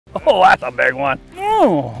Oh, that's a big one.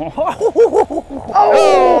 Oh,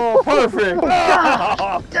 perfect.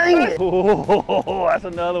 Oh, dang it. Oh, that's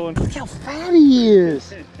another one. Look how fat he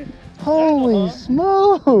is. Holy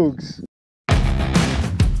smokes.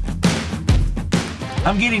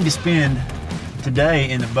 I'm getting to spend today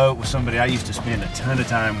in the boat with somebody I used to spend a ton of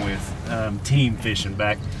time with, team fishing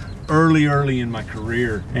back early in my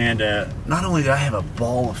career. And not only did I have a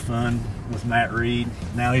ball of fun with Matt Reed,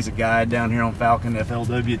 now he's a guide down here on Falcon,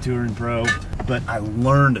 FLW Touring Pro, but I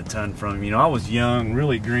learned a ton from him. You know, I was young,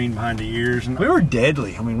 really green behind the ears, and we were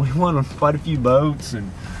deadly. I mean, we won on quite a few boats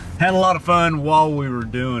and had a lot of fun while we were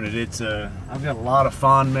doing it. I've got a lot of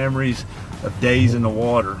fond memories of days in the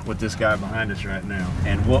water with this guy behind us right now.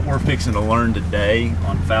 And what we're fixing to learn today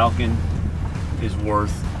on Falcon is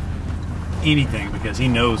worth anything because he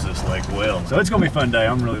knows this lake well. So it's gonna be a fun day.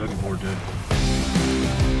 I'm really looking forward to it.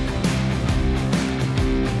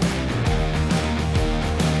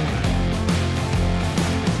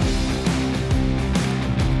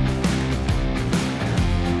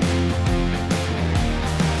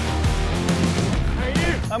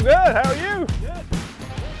 I'm good. How are you? Good.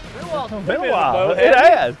 It's been a while. It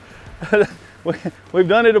has. We've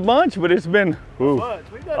done it a bunch, but it's been. We've done it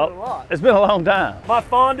a lot. It's been a long time. My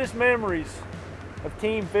fondest memories of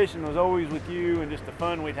team fishing was always with you and just the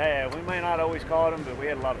fun we'd have. We may not always caught them, but we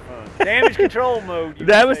had a lot of fun. Damage control mode.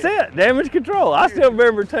 That was it. Damage control. I still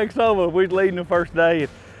remember Texoma. We was leading the first day,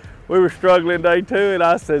 and we were struggling day 2, and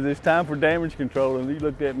I said, "It's time for damage control." And you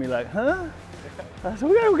looked at me like, "Huh?" I said,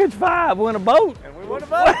 "We gotta go catch 5, win a boat." And we won a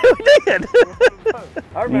boat. We did.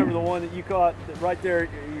 I remember the one that you caught right there at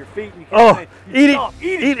your feet. And you Oh, saying, eat it, stop,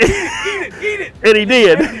 eat it, eat it, eat it. And he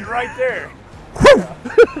did. Eat it right there.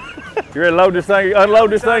 You ready to load this thing,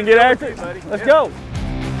 unload this thing, get after it? Buddy. Let's go.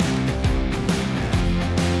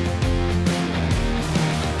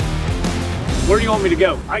 Where do you want me to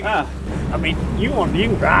go? I mean, you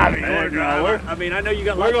can drive it. I mean, I know you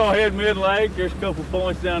got. We're gonna head mid-lake. There's a couple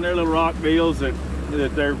points down there, little rock deals that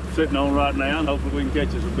they're sitting on right now, and hopefully we can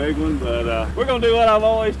catch us a big one. But we're gonna do what I've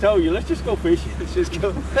always told you. Let's just go fishing. Let's just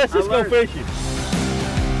go. Let's just go fishing.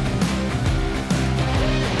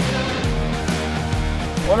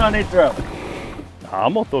 What do I need to throw?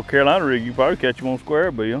 I'm gonna throw Carolina rig. You probably catch them on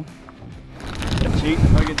square bill. Cheat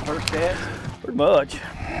if I get the first cast. Pretty much.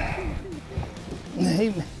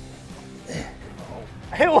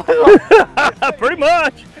 Pretty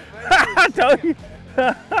much. I told you.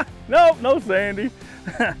 Nope, no Sandy.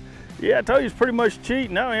 Yeah, I told you it's pretty much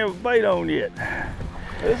cheating. I don't have a bait on yet.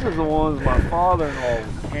 This is the ones my father-in-law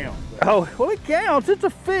would count. Oh, well, it counts. It's a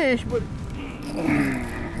fish, but.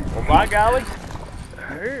 Well, by golly.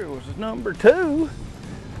 Here was number 2.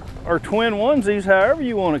 Or twin onesies, however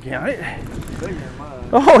you want to count it. Bigger than mine.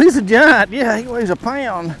 Oh, he's a giant. Yeah, he weighs a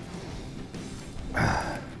pound.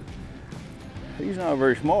 He's not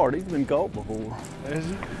very smart. He's been caught before. Is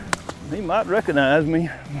he? He might recognize me.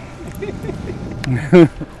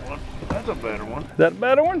 That's a better one. Is that a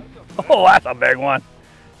better one? Oh, that's a big one.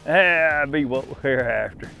 That'll be what we're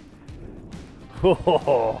after.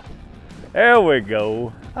 Oh, there we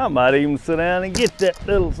go. I might even sit down and get that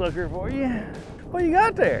little sucker for you. What you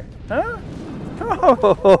got there? Huh?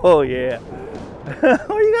 Oh, yeah.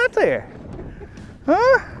 What you got there?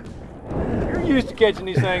 Huh? You're used to catching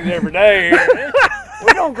these things every day.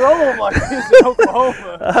 We don't grow them like this in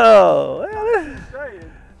Oklahoma. Oh, well,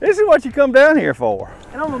 this is what you come down here for.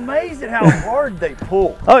 And I'm amazed at how hard they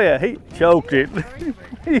pull. Oh yeah, he choked it.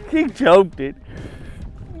 He choked it.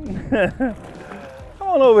 Come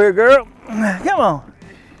on over here, girl. Come on.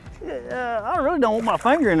 I really don't want my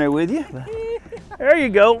finger in there with you. There you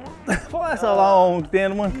go. Well, that's a long,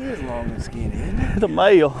 thin one. He is long and skinny, isn't he? It's a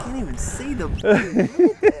male. I can't even see the.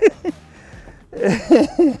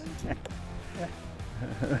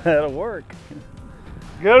 That'll work.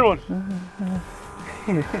 Good one.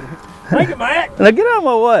 Thank you, Matt. Now get out of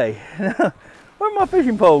my way. Where'd my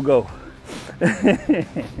fishing pole go?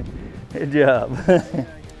 Good job.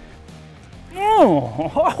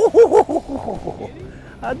 Oh,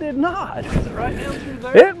 I did not. Is it right down through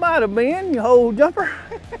there? It might have been, you old jumper.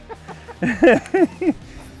 I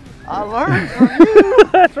learned from you.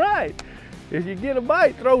 That's right. If you get a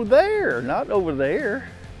bite, throw there, not over there.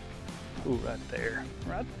 Ooh, right there,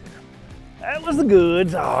 right there. That was the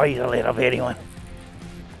goods. Oh, he's a little bitty one.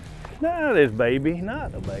 Not this baby,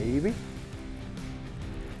 not a baby.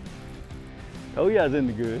 Oh yeah, it's in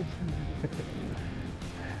the goods.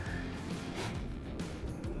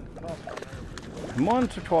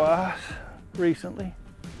 Once or twice recently.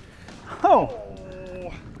 Oh.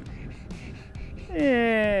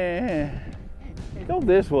 Yeah. Go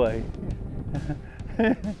this way.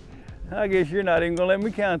 I guess you're not even gonna let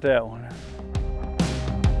me count that one.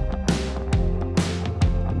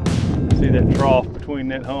 See that trough between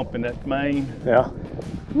that hump and that main? Yeah.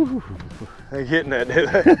 They're getting that, do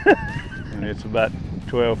they? And it's about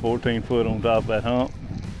 12, 14 foot on top of that hump.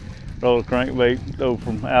 Roll the crankbait, go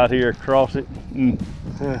from out here across it.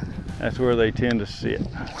 That's where they tend to sit.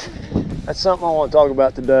 That's something I want to talk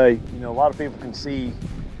about today. You know, a lot of people can see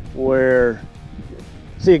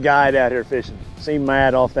a guide out here fishing, see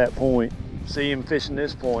Matt off that point, see him fishing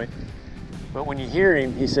this point. But when you hear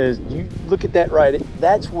him, he says, you look at that right,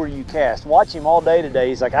 that's where you cast. Watch him all day today.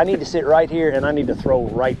 He's like, I need to sit right here and I need to throw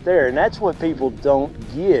right there. And that's what people don't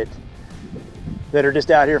get that are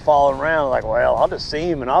just out here following around like, well, I'll just see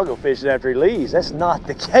him and I'll go fishing after he leaves. That's not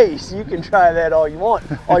the case. You can try that all you want.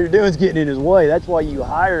 All you're doing is getting in his way. That's why you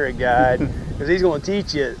hire a guide, because he's going to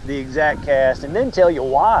teach you the exact cast and then tell you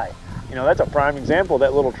why. You know, that's a prime example of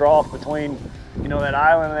that little trough between, you know, that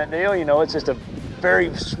island and that deal. You know, it's just a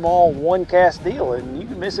very small one cast deal and you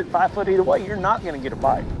can miss it 5 foot either way. You're not going to get a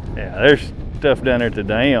bite. Yeah, there's stuff down there at the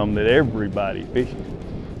dam that everybody fishes.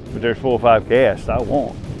 But there's 4 or 5 casts I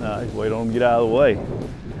want. I just wait on them to get out of the way.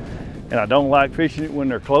 And I don't like fishing it when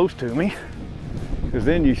they're close to me, because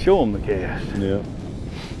then you show them the cast. Yeah.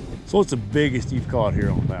 So what's the biggest you've caught here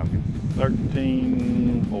on Falcon?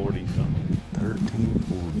 1340 something.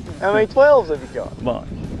 1340. How many 12s have you got? A bunch.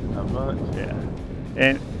 A bunch? Yeah.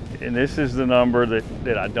 And this is the number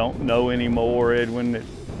that I don't know anymore, Edwin, that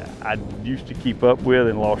I used to keep up with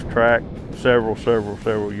and lost track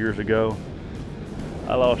several years ago.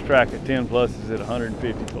 I lost track of 10 pluses at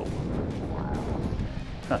 154.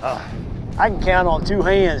 I can count on 2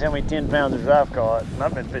 hands how many 10-pounders I've caught, and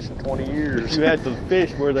I've been fishing 20 years. You have to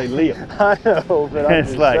fish where they live. I know, but I'm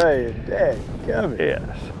just like, saying, dadgummit.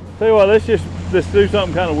 Yes. Tell you what, let's do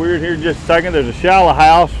something kind of weird here in just a second. There's a shallow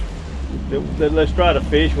house that let's try to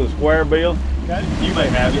fish with a square bill. Okay. You may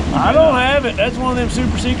have it. I don't have it. That's one of them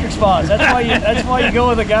super secret spots. That's why you go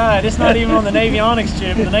with a guide. It's not even on the Navionics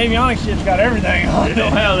chip. The Navionics chip's got everything on it. They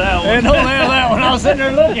don't have that one. They don't have that one. I was sitting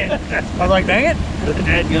there looking. I was like, dang it.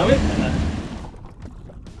 Dadgummit.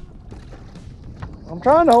 I'm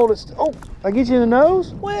trying to hold it. Oh, I get you in the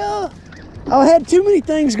nose? Well, I had too many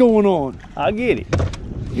things going on. I get it.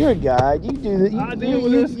 You're a guide. You do that. I deal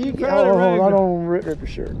with this. I don't rip your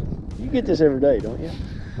shirt. You get this every day, don't you?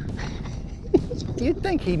 You'd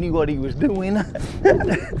think he knew what he was doing. Hey,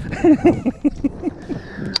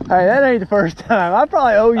 that ain't the first time. I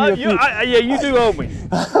probably owe you a few. Yeah, you do owe me.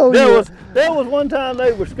 There was one time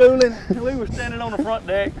they were schooling, and we were standing on the front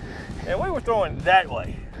deck, and we were throwing that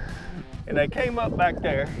way. And they came up back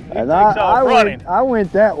there, and I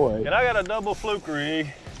went that way. And I got a double fluke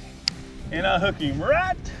rig, and I hook him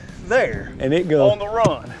right there. And it goes on the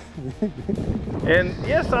run. And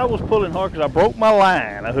yes, I was pulling hard because I broke my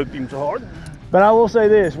line. I hooked him so hard. But I will say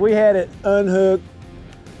this, we had it unhooked,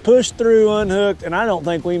 pushed through, unhooked, and I don't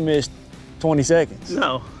think we missed 20 seconds.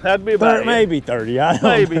 No, that'd be about it. Maybe 30, I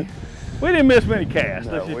don't know. We didn't miss many casts,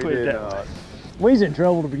 No, let's just we put it did that not. way. We was in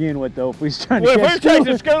trouble to begin with, though. If we was trying to Well, if we were catch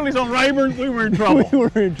chasing schoolies on Rayburn, we were in trouble. We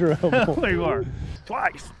were in trouble. We were.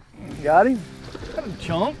 Twice. Got him? Got a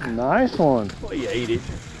chunk. Nice one. Well, he ate it.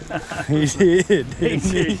 He did. He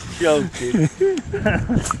just choked it.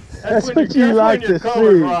 That's what you like to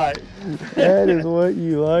see. Right. That is what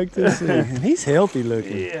you like to see. And he's healthy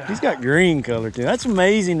looking. Yeah. He's got green color too. That's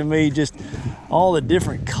amazing to me, just all the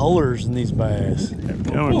different colors in these bass. Get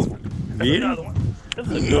another one. This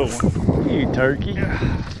is a good one. You turkey.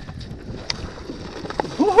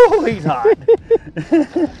 Ooh, he's hot.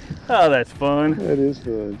 Oh, that's fun. That is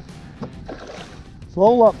fun. It's a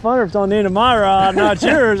whole lot funner if it's on the end of my rod, not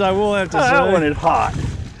yours, I will have to say. That one is hot.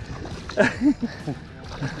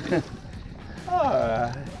 All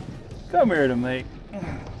right. Come here to me.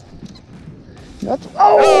 That's,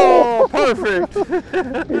 oh! Perfect. He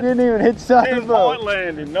didn't even hit the side of the boat. 10-point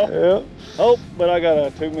landing, no? Yep. Oh, but I got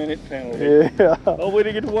a 2-minute penalty. Yeah. Oh, we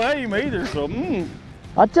didn't get to weigh him either, so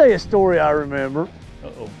I'll tell you a story I remember.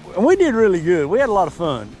 Uh-oh. And we did really good. We had a lot of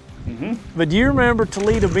fun. But do you remember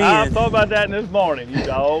Toledo Bend? I thought about that this morning, you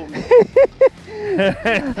dog.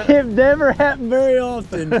 It never happened very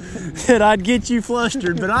often that I'd get you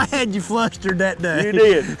flustered, but I had you flustered that day. You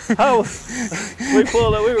did. We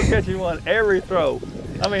were catching one every throw.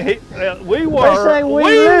 I mean, we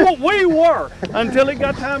were until it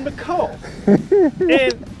got time to call.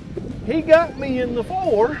 And he got me in the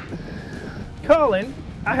 4, calling.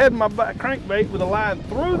 I had my crankbait with a line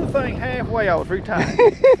through the thing halfway. I was retired.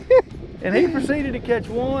 And he proceeded to catch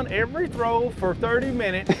one every throw for 30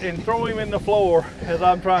 minutes and throw him in the floor as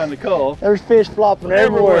I'm trying to call. There's fish flopping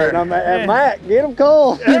everywhere. And I'm at Mac, get them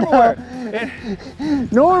cold. Everywhere.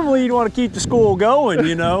 Normally you'd want to keep the school going,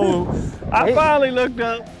 you know. I finally looked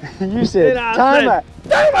up. You said, and I time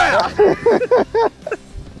said, out. Time out!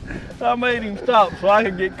 I made him stop so I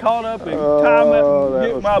could get caught up and time it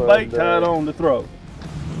and get my bait tied on the throat.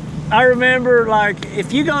 I remember, like,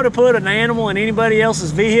 if you go to put an animal in anybody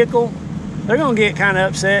else's vehicle, they're gonna get kind of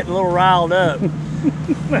upset and a little riled up.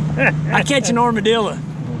 I catch an armadillo,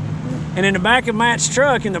 and in the back of Matt's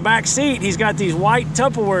truck, in the back seat, he's got these white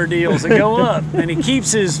Tupperware deals that go up, and he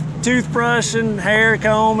keeps his toothbrush and hair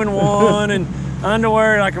comb in one, and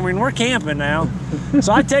underwear. Like, I mean, we're camping now.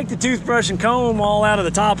 So I take the toothbrush and comb all out of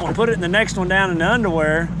the top one, put it in the next one down in the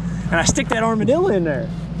underwear, and I stick that armadillo in there.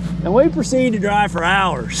 And we proceed to drive for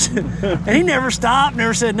hours. And he never stopped,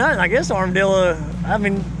 never said nothing. I guess armadillo, I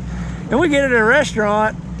mean, and we get at a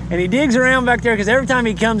restaurant, and he digs around back there, because every time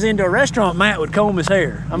he comes into a restaurant, Matt would comb his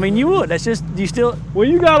hair. I mean, you would. That's just, you still. Well,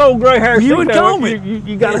 you got old gray hair. You would comb it.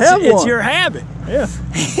 You got to have one. It's your habit. Yeah.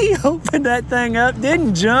 He opened that thing up,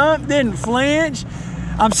 didn't jump, didn't flinch.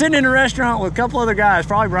 I'm sitting in a restaurant with a couple other guys,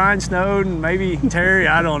 probably Brian Snowden, maybe Terry,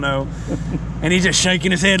 I don't know. And he's just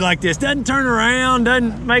shaking his head like this, doesn't turn around,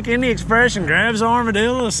 doesn't make any expression, grabs the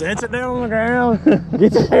armadillo, sets it down on the ground,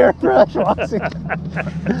 gets a hairbrush, walks in.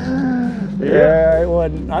 Yeah, it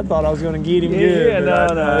wasn't, I thought I was gonna get him good. Yeah,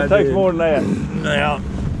 no, it takes more than that.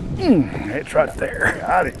 Yeah. It's right there.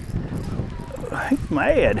 Got it. He's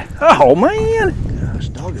mad. Oh, man. Gosh,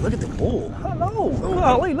 doggy, look at the bull. Hello.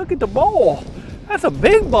 Golly, look at the bull. That's a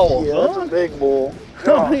big bull, Yeah, son. that's a big bull.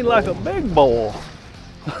 I mean, like a big bull.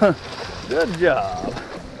 Good job.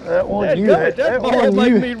 That one That you guy, had. that bull one made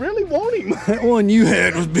you me really want him. That one you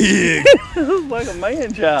had was big. It was like a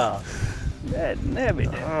man child. That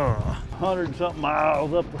nabbit. 100-something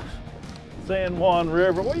miles up the San Juan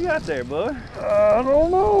River. What you got there, bud? I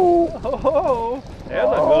don't know. Oh, there's a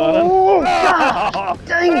gunner. Oh, God,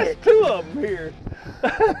 dang There's it. two of them here.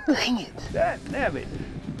 Dang it. That nabbit.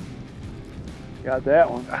 Got that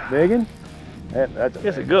one. Big one? That's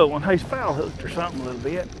It's a good one. He's foul hooked or something a little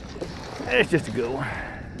bit. It's just a good one.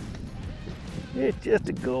 It's just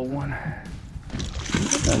a good one.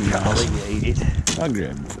 Golly, you ate it. I'll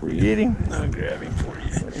grab him for you. Get him? I'll grab him for you.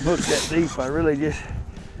 When he hooks that deep, I really just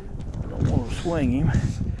don't want to swing him.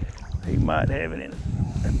 He might have it in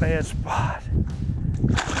a bad spot.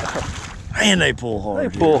 And they pull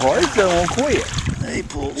hard. They pull hard. He's going to quit. They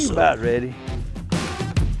pull He's so. about ready.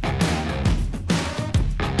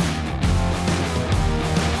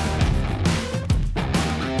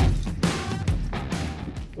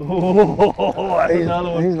 Oh, that's another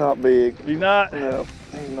one. He's not big. He's not? No,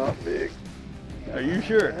 he's not big. Are you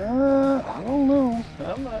sure? I don't know.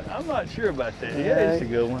 I'm not sure about that. Yeah, Yeah. it's a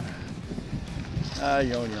good one.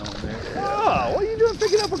 Yawn there. Oh, what are you doing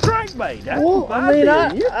picking up a crankbait? That's Well, what I mean,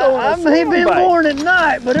 did. You're throwing a I may have been swim bait. born at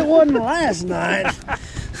night, but it wasn't last night.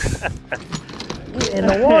 Get in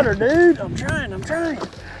the water, dude. I'm trying.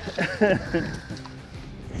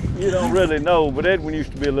 You don't really know, but Edwin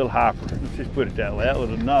used to be a little hyper. Let's just put it that way. That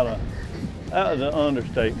was an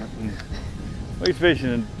understatement. And we was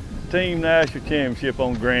fishing a team national championship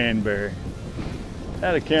on Granbury.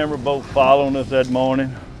 Had a camera boat following us that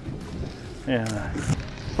morning. And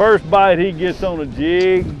first bite he gets on a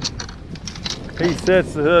jig, he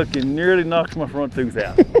sets the hook and nearly knocks my front tooth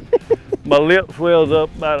out. My lip swells up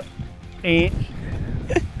about an inch.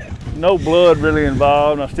 No blood really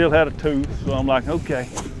involved, and I still had a tooth, so I'm like, okay.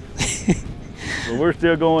 So we're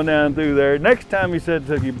still going down through there. Next time he said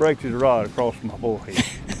the hook, he breaks his rod across my forehead.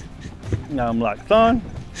 Now I'm like, son,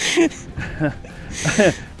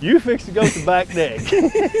 you fix to go to the back deck.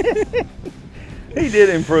 He did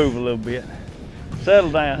improve a little bit.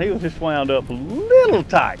 Settled down. He was just wound up a little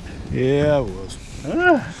tight. Yeah, I was.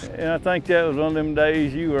 And I think that was one of them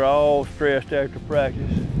days you were all stressed after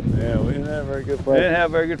practice. Yeah, we didn't have very good We practice. didn't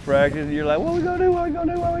have very good practice. And you're like, what we gonna do? What we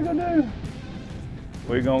gonna do? What we gonna do?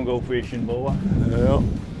 We're gonna go fishing, boy. Yeah.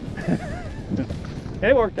 And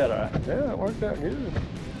it worked out all right. Yeah, it worked out good.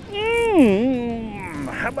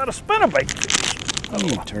 How about a spinnerbait?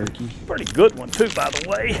 You turkey. Pretty good one too, by the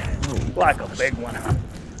way. Like a big one.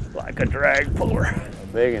 Like a drag puller. A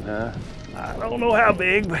big one, huh? I don't know how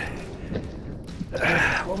big, but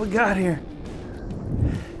what we got here?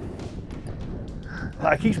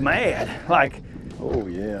 Like he's mad. Like, Oh,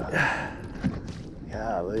 yeah.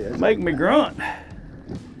 Golly. That's make me grunt.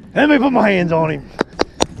 Let me put my hands on him.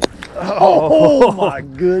 Oh my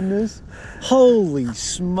goodness. Holy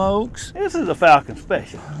smokes. This is a Falcon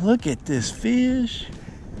special. Look at this fish.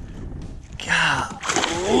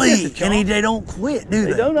 Golly. And they don't quit, do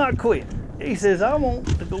They they? do not quit. He says, I want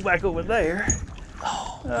to go back over there.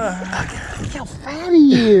 Look how fat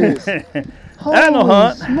he is. That no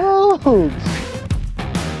hunt. Smokes.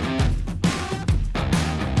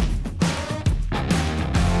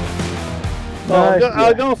 I Nice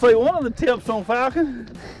was gonna say, one of the tips on Falcon,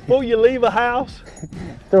 before you leave a house,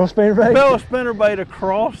 Throw a spinnerbait. throw a spinnerbait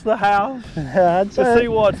across the house I'd to see say,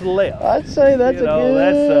 what's left. I'd say that's You know, a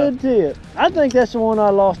that's, good tip. I think that's the one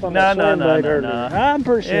I lost on that No, spinnerbait no, earlier. no. I'm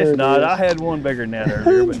pretty sure It's it not. is. I had one bigger than that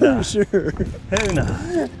earlier, but no. Sure. Who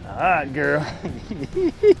knows? All right, girl.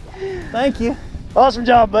 Thank you. Awesome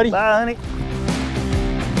job, buddy. Bye, honey.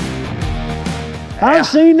 I've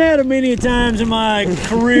seen that a many times in my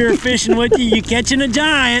career fishing with you. You catching a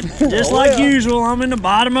giant, just like usual. I'm in the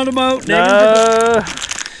bottom of the boat.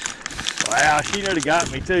 Wow, she nearly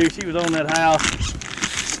got me too. She was on that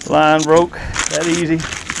house. Line broke. That easy.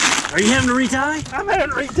 Are you having to retie? I'm having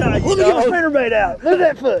to retie you, Look at my dog. spinnerbait out. Look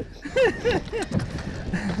at that foot.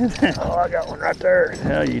 Oh, I got one right there.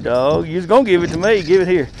 Hell, you dog. You was gonna give it to me. Give it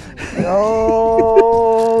here.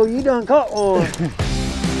 Oh, you done caught one.